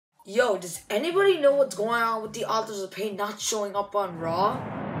Yo, does anybody know what's going on with the Authors of Pain not showing up on Raw?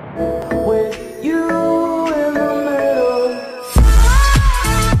 With you in the middle.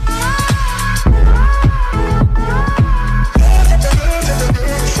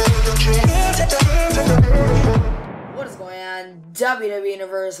 What is going on, WWE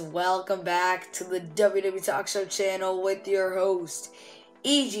Universe? Welcome back to the WWE Talk Show channel with your host,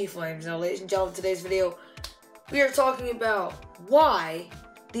 EG Flames. Now, ladies and gentlemen, today's video, we are talking about why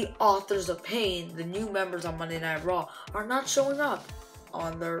the Authors of Pain, the new members on Monday Night Raw, are not showing up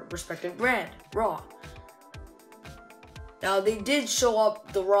on their respective brand, Raw. Now, they did show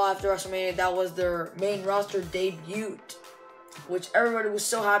up the Raw after WrestleMania. That was their main roster debut, which everybody was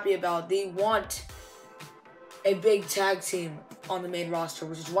so happy about. They want a big tag team on the main roster,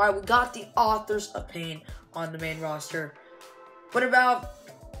 which is why we got the Authors of Pain on the main roster. But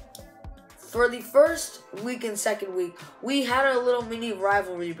for the first week and second week, we had a little mini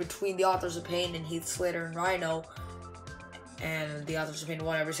rivalry between the Authors of Pain and Heath Slater and Rhino, and the Authors of Pain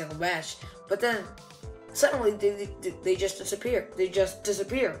won every single match. But then suddenly they just disappear. They just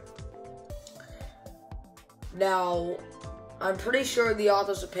disappear. Now, I'm pretty sure the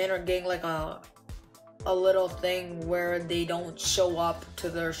Authors of Pain are getting like a little thing where they don't show up to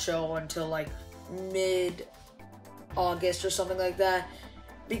their show until like mid-August or something like that,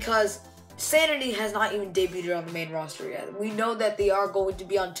 because Sanity has not even debuted on the main roster yet. We know that they are going to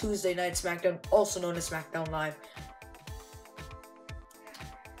be on Tuesday Night SmackDown, also known as SmackDown Live.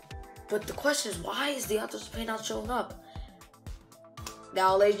 But the question is, why is the Authors of Pain not showing up?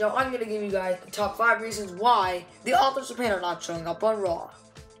 Now, ladies and gentlemen, I'm going to give you guys the top 5 reasons why the Authors of Pain are not showing up on Raw.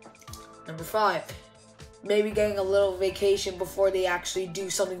 Number 5, maybe getting a little vacation before they actually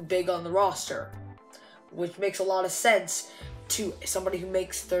do something big on the roster, which makes a lot of sense to somebody who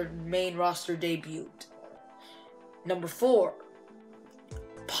makes their main roster debut. Number 4,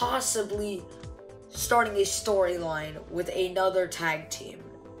 possibly starting a storyline with another tag team,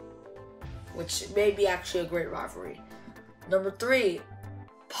 which may be actually a great rivalry. Number 3,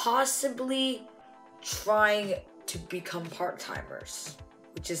 possibly trying to become part-timers,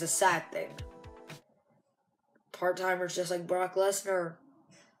 which is a sad thing. Part-timers just like Brock Lesnar,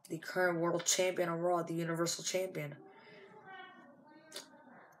 the current world champion on Raw, the Universal Champion.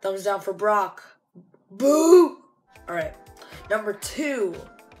 Thumbs down for Brock. Boo! Alright. Number 2,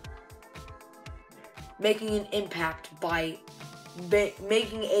 making an impact by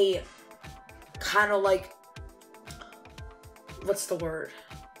making a kind of like, what's the word?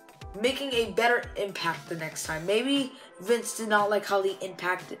 Making a better impact the next time. Maybe Vince did not like how they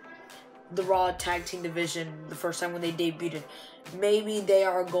impacted the Raw Tag Team division the first time when they debuted. Maybe they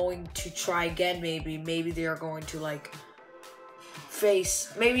are going to try again. Maybe they are going to like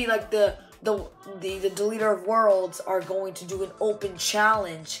face, maybe like the Deleter of Worlds are going to do an open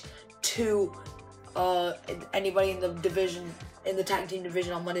challenge to anybody in the division, in the tag team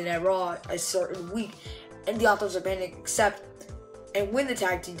division on Monday Night Raw a certain week, and the Authors of Pain accept and win the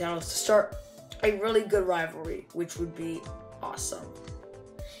tag team titles to start a really good rivalry, which would be awesome.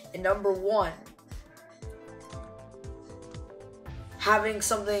 And number 1, having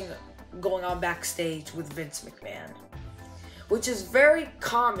something going on backstage with Vince McMahon, which is very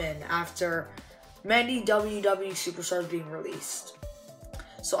common after many WWE superstars being released.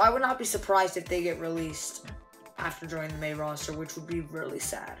 So I would not be surprised if they get released after joining the main roster, which would be really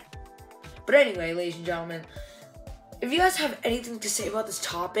sad. But anyway, ladies and gentlemen, if you guys have anything to say about this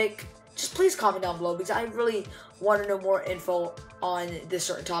topic, just please comment down below, because I really want to know more info on this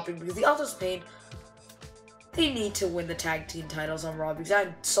certain topic, because the Authors of Pain, they need to win the tag team titles on Raw, because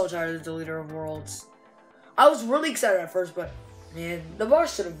I'm so tired of the Deleter of Worlds. I was really excited at first, but man, the Bar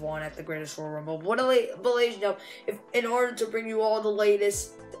should have won at the Greatest Royal Rumble. But ladies and gentlemen, in order to bring you all the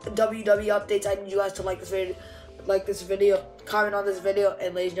latest WWE updates, I need you guys to like this video, comment on this video,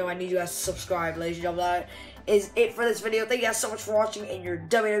 and ladies and gentlemen, I need you guys to subscribe. Ladies and gentlemen, that is it for this video. Thank you guys so much for watching, and your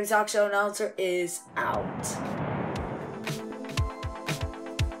WWE Talk Show announcer is out.